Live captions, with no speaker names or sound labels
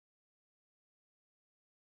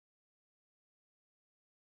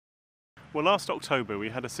Well, last October we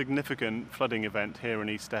had a significant flooding event here in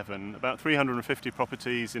East Devon. About 350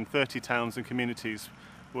 properties in 30 towns and communities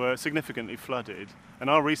were significantly flooded, and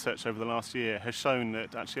our research over the last year has shown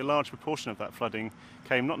that actually a large proportion of that flooding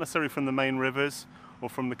came not necessarily from the main rivers or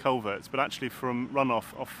from the culverts, but actually from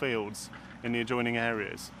runoff off fields in the adjoining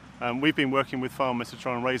areas. We've been working with farmers to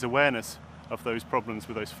try and raise awareness of those problems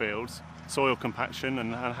with those fields, soil compaction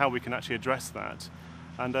and how we can actually address that.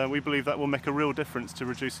 And we believe that will make a real difference to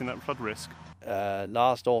reducing that flood risk.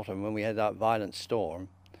 Last autumn, when we had that violent storm,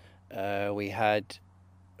 we had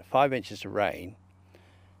 5 inches of rain.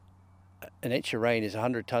 An inch of rain is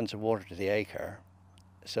 100 tonnes of water to the acre.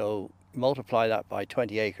 So multiply that by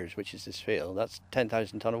 20 acres, which is this field, that's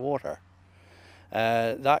 10,000 tonne of water.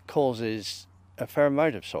 That causes a fair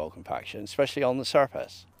amount of soil compaction, especially on the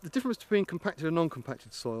surface. The difference between compacted and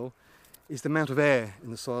non-compacted soil is the amount of air in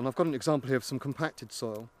the soil. And I've got an example here of some compacted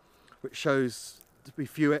soil, which shows to be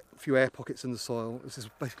few air pockets in the soil. This is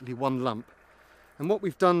basically one lump. And what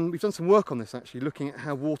we've done some work on this actually, looking at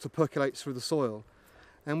how water percolates through the soil.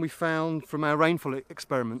 And we found from our rainfall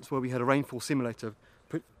experiments, where we had a rainfall simulator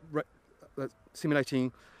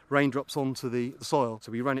simulating raindrops onto the soil.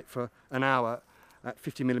 So we ran it for an hour at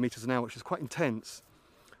 50 millimetres an hour, which is quite intense.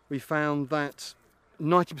 We found that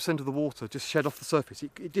 90% of the water just shed off the surface.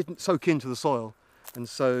 It didn't soak into the soil, and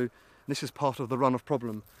so this is part of the runoff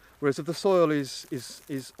problem. Whereas if the soil is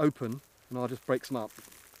open, and I'll just break some up,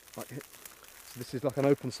 like here. So this is like an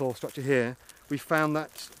open soil structure here. We found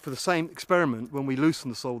that for the same experiment, when we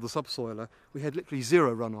loosened the soil with the subsoiler, we had literally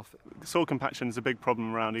zero runoff. Soil compaction is a big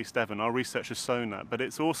problem around East Devon. Our research has shown that, but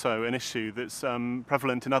it's also an issue that's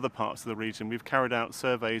prevalent in other parts of the region. We've carried out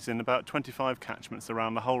surveys in about 25 catchments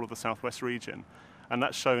around the whole of the southwest region, and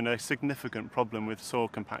that's shown a significant problem with soil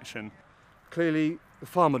compaction. Clearly, the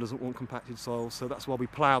farmer doesn't want compacted soil, so that's why we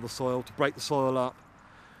plough the soil to break the soil up.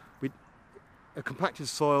 A compacted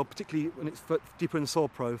soil, particularly when it's deeper in the soil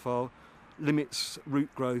profile, limits root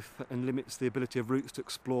growth and limits the ability of roots to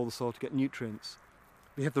explore the soil to get nutrients.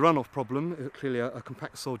 We have the runoff problem. Clearly a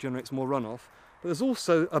compact soil generates more runoff, but there's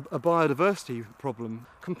also a biodiversity problem.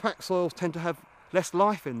 Compact soils tend to have less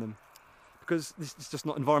life in them because this is just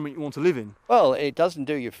not an environment you want to live in. Well, it doesn't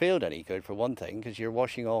do your field any good, for one thing, because you're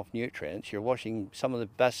washing off nutrients, you're washing some of the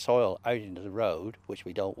best soil out into the road, which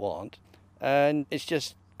we don't want, and it's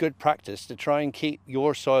just good practice to try and keep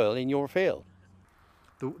your soil in your field.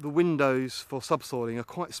 The windows for subsoiling are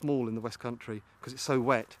quite small in the West Country because it's so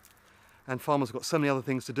wet, and farmers have got so many other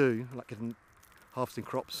things to do, like harvesting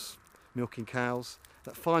crops, milking cows,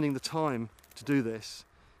 that finding the time to do this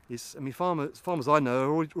is, I mean, farmers I know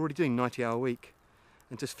are already doing 90-hour week,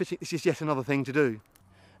 and just this is yet another thing to do.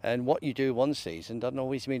 And what you do one season doesn't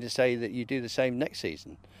always mean to say that you do the same next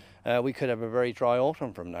season. We could have a very dry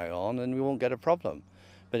autumn from now on and we won't get a problem.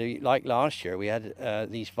 But like last year, we had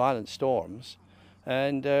these violent storms,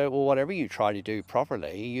 and well, whatever you try to do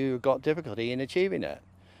properly, you've got difficulty in achieving it.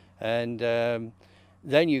 And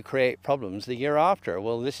then you create problems the year after.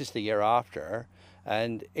 Well, this is the year after,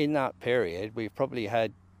 and in that period, we've probably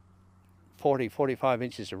had 40-45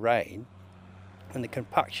 inches of rain, and the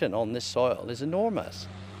compaction on this soil is enormous.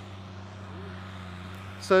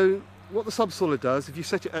 So what the subsoiler does, if you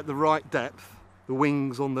set it at the right depth, the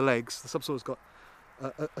wings on the legs, the subsoiler's got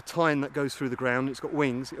a tine that goes through the ground, it's got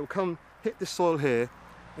wings, it'll come hit this soil here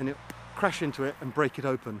and it'll crash into it and break it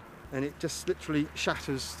open, and it just literally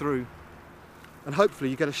shatters through, and hopefully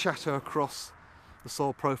you get a shatter across the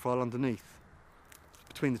soil profile underneath,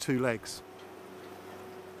 between the two legs.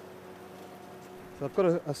 So I've got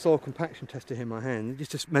a soil compaction tester here in my hand. It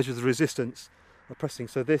just measures the resistance of pressing.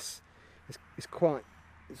 So this is quite,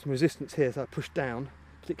 there's some resistance here, so I push down,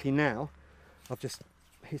 particularly now. I've just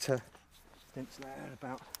hit a dent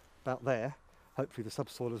there about there. Hopefully the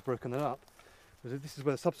subsoil has broken it up. But this is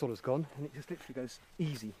where the subsoil has gone, and it just literally goes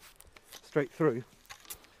easy, straight through.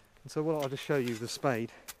 And so I'll just show you the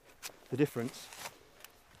spade, the difference.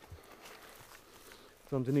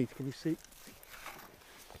 So underneath, can you see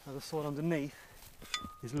how the soil underneath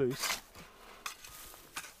is loose?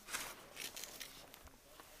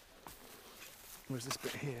 Whereas this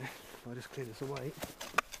bit here, if I just clear this away,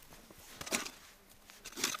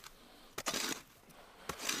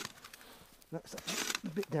 that's the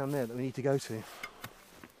bit down there that we need to go to.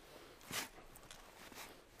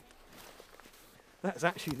 That's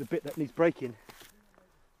actually the bit that needs breaking.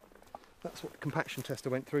 That's what the compaction tester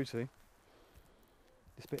went through to.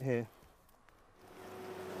 This bit here.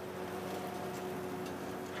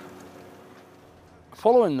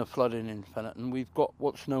 Following the flooding in Fennerton, we've got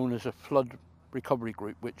what's known as a flood recovery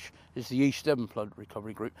group, which is the East Devon flood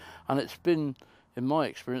recovery group, and it's been, in my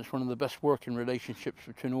experience, one of the best working relationships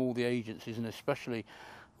between all the agencies, and especially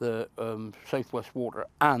the South West Water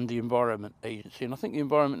and the Environment Agency. And I think the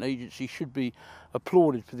Environment Agency should be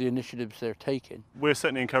applauded for the initiatives they're taking. We're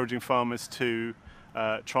certainly encouraging farmers to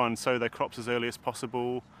try and sow their crops as early as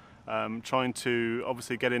possible, trying to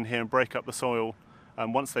obviously get in here and break up the soil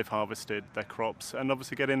once they've harvested their crops, and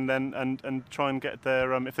obviously get in then and try and get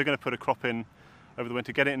their, if they're going to put a crop in over the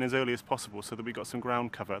winter, get it in as early as possible so that we've got some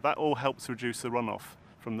ground cover. That all helps reduce the runoff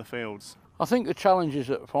from the fields. I think the challenges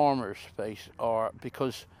that farmers face are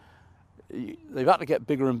because they've had to get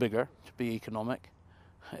bigger and bigger to be economic.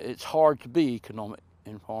 It's hard to be economic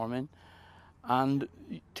in farming, and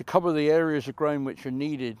to cover the areas of ground which are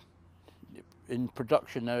needed in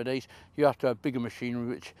production nowadays, you have to have bigger machinery,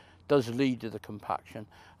 which does lead to the compaction.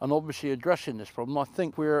 And obviously addressing this problem, I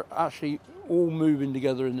think we're actually all moving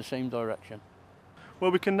together in the same direction. Well,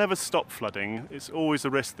 we can never stop flooding. It's always a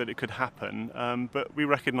risk that it could happen, but we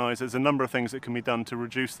recognise there's a number of things that can be done to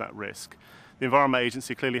reduce that risk. The Environment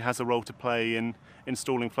Agency clearly has a role to play in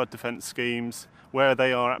installing flood defence schemes where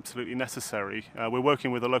they are absolutely necessary. We're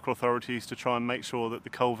working with the local authorities to try and make sure that the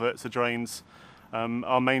culverts, the drains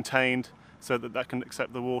are maintained so that that can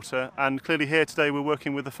accept the water. And clearly here today we're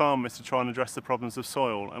working with the farmers to try and address the problems of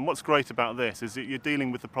soil. And what's great about this is that you're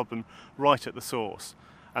dealing with the problem right at the source,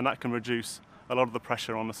 and that can reduce a lot of the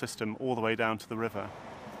pressure on the system all the way down to the river.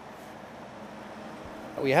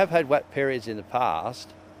 We have had wet periods in the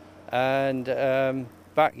past, and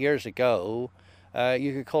back years ago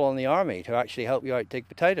you could call on the army to actually help you out dig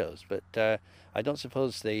potatoes, but I don't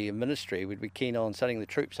suppose the ministry would be keen on sending the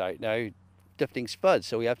troops out now lifting spuds,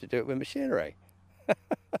 so we have to do it with machinery.